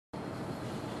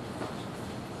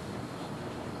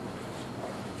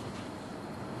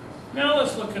Now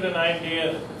let's look at an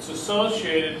idea that's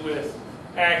associated with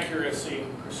accuracy,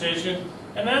 precision,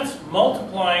 and that's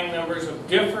multiplying numbers of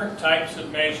different types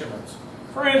of measurements.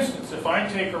 For instance, if I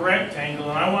take a rectangle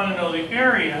and I want to know the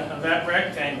area of that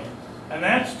rectangle, and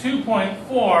that's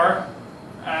 2.4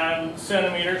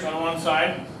 centimeters on one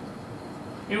side,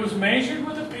 it was measured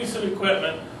with a piece of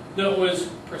equipment that was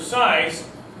precise,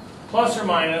 plus or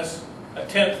minus a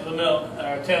tenth of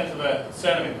a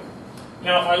centimeter.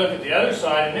 Now if I look at the other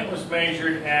side and it was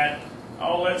measured at,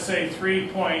 let's say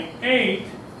 3.8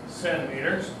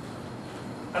 centimeters,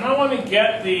 and I want to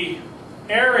get the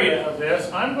area of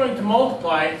this, I'm going to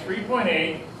multiply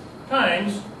 3.8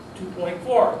 times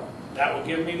 2.4. That will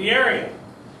give me the area.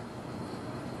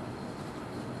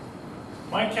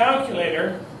 My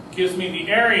calculator gives me the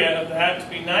area of that to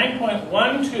be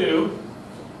 9.12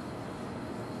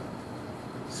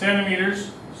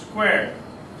 centimeters squared.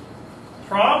 The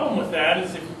problem with that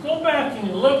is if you go back and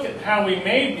you look at how we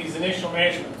made these initial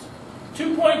measurements,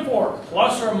 2.4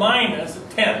 plus or minus a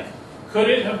tenth. Could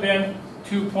it have been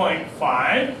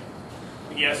 2.5?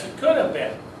 Yes, it could have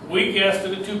been. We guessed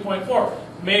it at 2.4.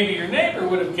 Maybe your neighbor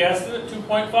would have guessed it at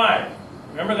 2.5.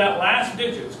 Remember that last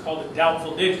digit is called a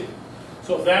doubtful digit.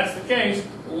 So if that's the case,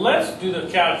 let's do the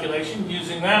calculation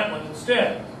using that one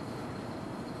instead.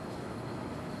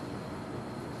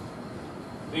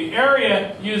 The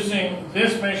area using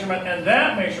this measurement and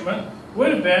that measurement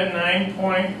would have been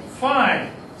 9.5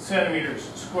 centimeters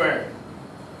squared.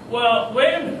 Well,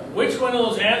 wait a minute. Which one of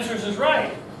those answers is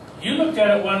right? You looked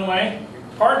at it one way, your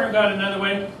partner got it another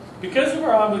way. Because of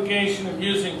our obligation of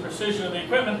using precision of the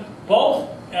equipment, both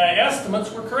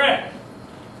estimates were correct.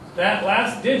 That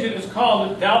last digit is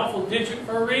called a doubtful digit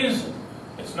for a reason.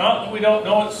 It's not that we don't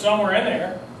know it's somewhere in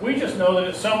there. We just know that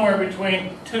it's somewhere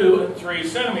between 2 and 3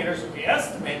 centimeters if we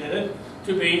estimated it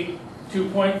to be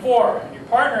 2.4. And your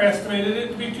partner estimated it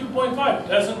to be 2.5. It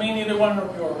doesn't mean either one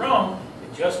of you are wrong.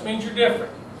 It just means you're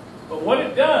different. But what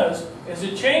it does is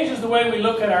it changes the way we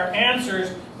look at our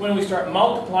answers when we start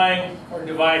multiplying or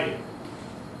dividing.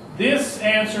 This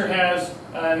answer has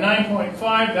 9.5,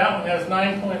 that one has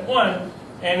 9.1,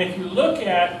 and if you look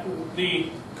at the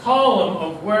column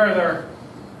of where their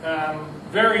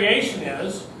variation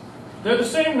is, they're the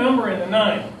same number in the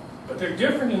 9, but they're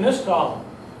different in this column.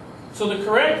 So the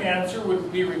correct answer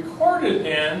would be recorded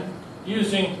then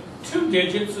using 2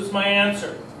 digits as my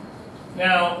answer.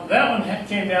 Now, that one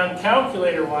came down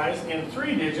calculator-wise in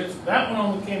 3 digits. That one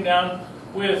only came down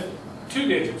with 2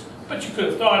 digits. But you could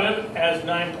have thought of it as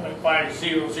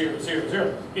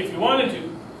 9.50000 if you wanted to,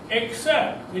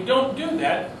 except we don't do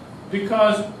that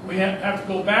because we have to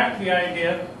go back to the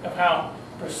idea of how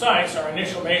precise our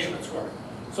initial measurements were.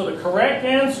 So the correct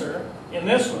answer in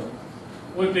this one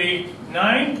would be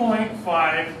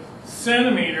 9.5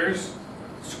 centimeters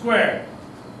squared,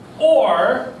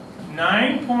 or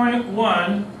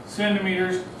 9.1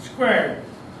 centimeters squared.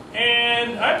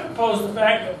 And I propose the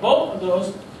fact that both of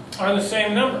those are the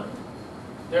same number.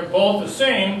 They're both the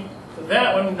same for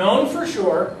that one, known for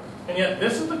sure, and yet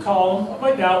this is the column of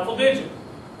my doubtful digit.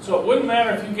 So it wouldn't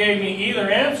matter if you gave me either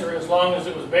answer as long as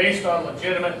it was based on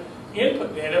legitimate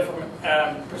input data from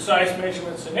precise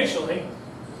measurements initially.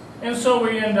 And so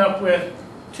we end up with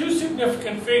 2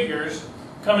 significant figures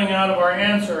coming out of our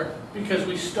answer because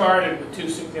we started with 2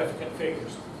 significant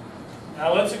figures.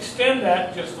 Now let's extend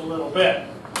that just a little bit.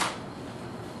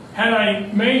 Had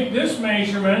I made this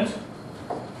measurement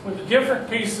with a different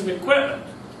piece of equipment,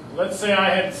 let's say I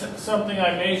had something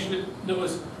I measured that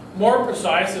was more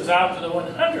precise, is out to the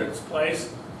 100th place,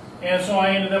 and so I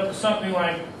ended up with something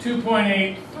like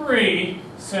 2.83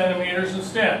 centimeters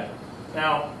instead.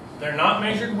 Now, they're not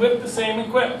measured with the same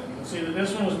equipment. You can see that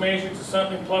this one was measured to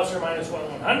something plus or minus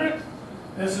 1/100th.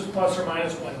 This is plus or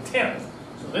minus 1/10th.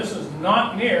 So this is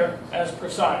not near as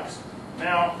precise.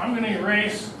 Now, I'm going to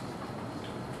erase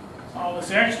all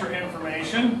this extra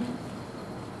information.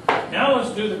 Now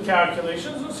let's do the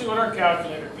calculations. Let's see what our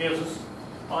calculator gives us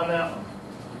on that one.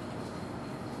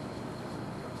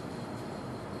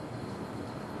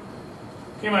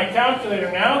 Okay, my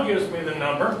calculator now gives me the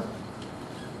number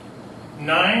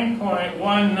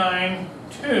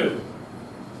 9.192.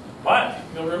 But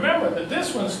you'll remember that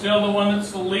this one's still the one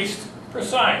that's the least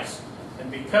precise.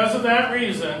 And because of that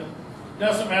reason, it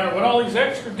doesn't matter what all these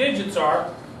extra digits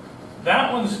are,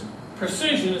 that one's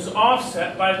precision is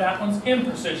offset by that one's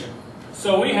imprecision.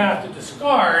 So we have to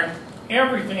discard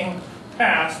everything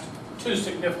past 2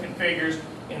 significant figures.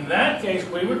 In that case,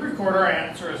 we would record our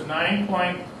answer as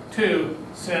 9.2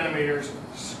 centimeters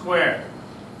squared.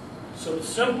 So the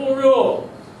simple rule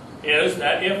is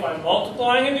that if I'm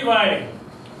multiplying and dividing,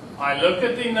 I look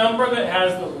at the number that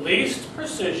has the least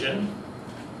precision,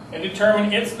 and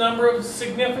determine its number of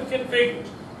significant figures.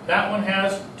 That one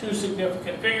has 2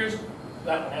 significant figures,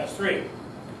 that one has 3.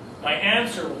 My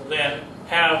answer will then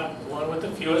have the one with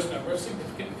the fewest number of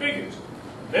significant figures.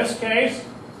 In this case,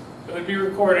 it would be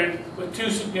recorded with 2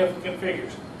 significant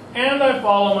figures. And I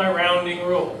follow my rounding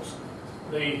rules.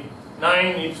 The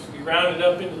 9 needs to be rounded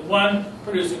up into the 1,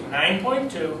 producing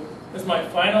 9.2 as my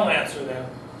final answer then,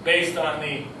 based on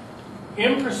the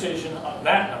imprecision of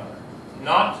that number,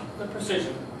 not the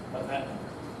precision of that number.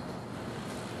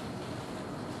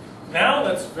 Now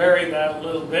let's vary that a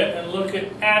little bit and look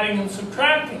at adding and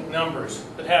subtracting numbers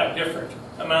that have different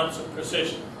amounts of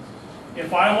precision.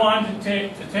 If I want to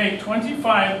take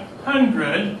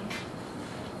 2,500,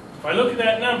 if I look at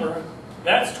that number,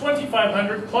 that's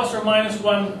 2,500 plus or minus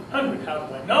 100. How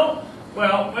do I know?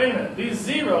 Well, wait a minute. These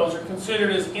zeros are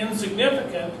considered as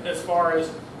insignificant as far as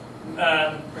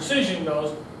precision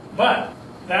goes, but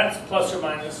that's plus or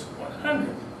minus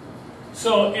 100.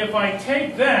 So if I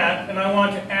take that and I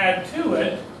want to add to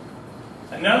it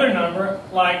another number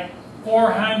like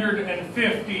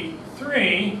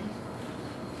 453,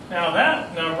 now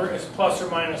that number is plus or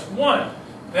minus 1.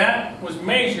 That was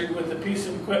measured with a piece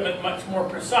of equipment much more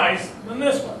precise than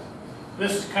this one.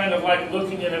 This is kind of like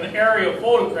looking at an aerial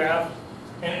photograph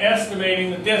and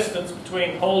estimating the distance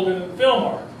between Holden and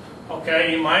Fillmore.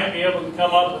 Okay, you might be able to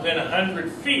come up within 100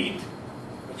 feet,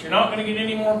 but you're not going to get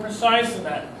any more precise than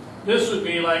that. This would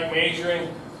be like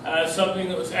measuring something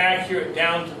that was accurate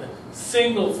down to the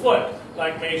single foot,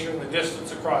 like measuring the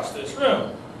distance across this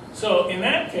room. So in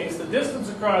that case, the distance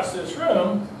across this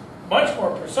room, much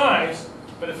more precise,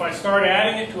 but if I start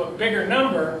adding it to a bigger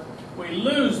number, we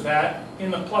lose that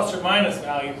in the plus or minus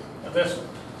value of this one.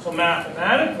 So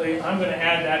mathematically, I'm going to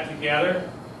add that together.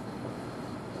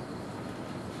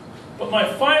 But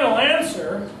my final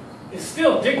answer is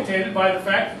still dictated by the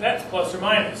fact that that's plus or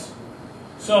minus.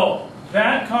 So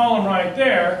that column right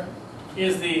there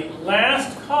is the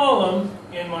last column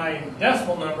in my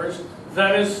decimal numbers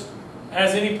that has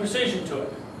any precision to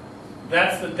it.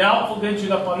 That's the doubtful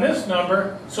digit up on this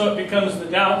number, so it becomes the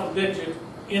doubtful digit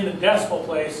in the decimal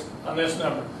place on this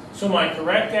number. So my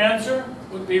correct answer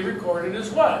would be recorded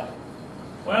as what?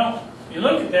 Well, you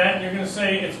look at that and you're going to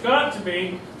say it's got to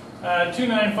be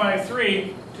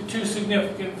 2953 to 2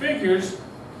 significant figures.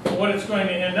 What it's going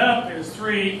to end up is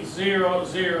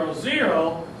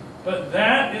 3000, but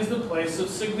that is the place of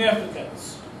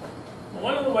significance.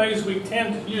 One of the ways we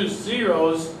tend to use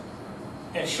zeros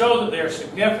and show that they're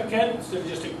significant instead of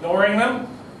just ignoring them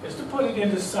is to put it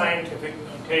into scientific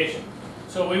notation.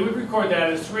 So we would record that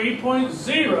as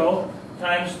 3.0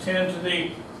 times 10 to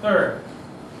the third.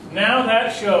 Now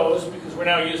that shows, because we're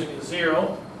now using a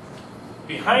 0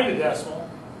 behind a decimal,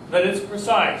 that it's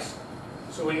precise.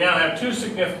 So we now have 2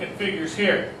 significant figures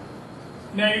here.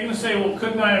 Now you're going to say, well,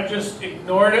 couldn't I have just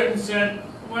ignored it and said,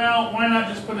 well, why not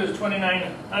just put it as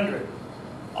 2,900?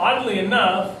 Oddly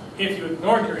enough, if you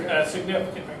ignored your if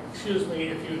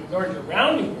you ignored your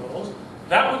rounding rules,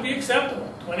 that would be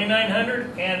acceptable.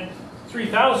 2,900 and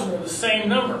 3,000 are the same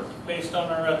number based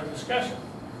on our other discussion.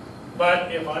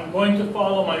 But if I'm going to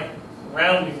follow my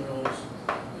rounding rules,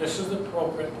 this is the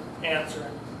appropriate answer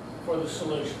for the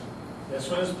solution. This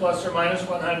one is plus or minus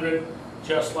 100,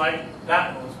 just like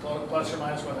that one was plus or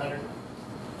minus 100.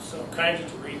 So kind of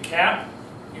to recap,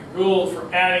 your rule for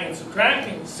adding and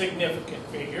subtracting significant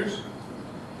figures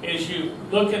is you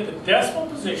look at the decimal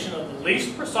position of the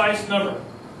least precise number,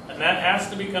 and that has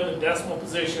to become the decimal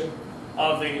position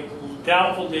of the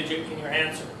doubtful digit in your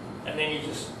answer. And then you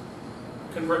just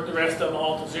convert the rest of them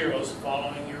all to zeros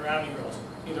following your rounding rules,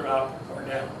 either up or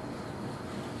down.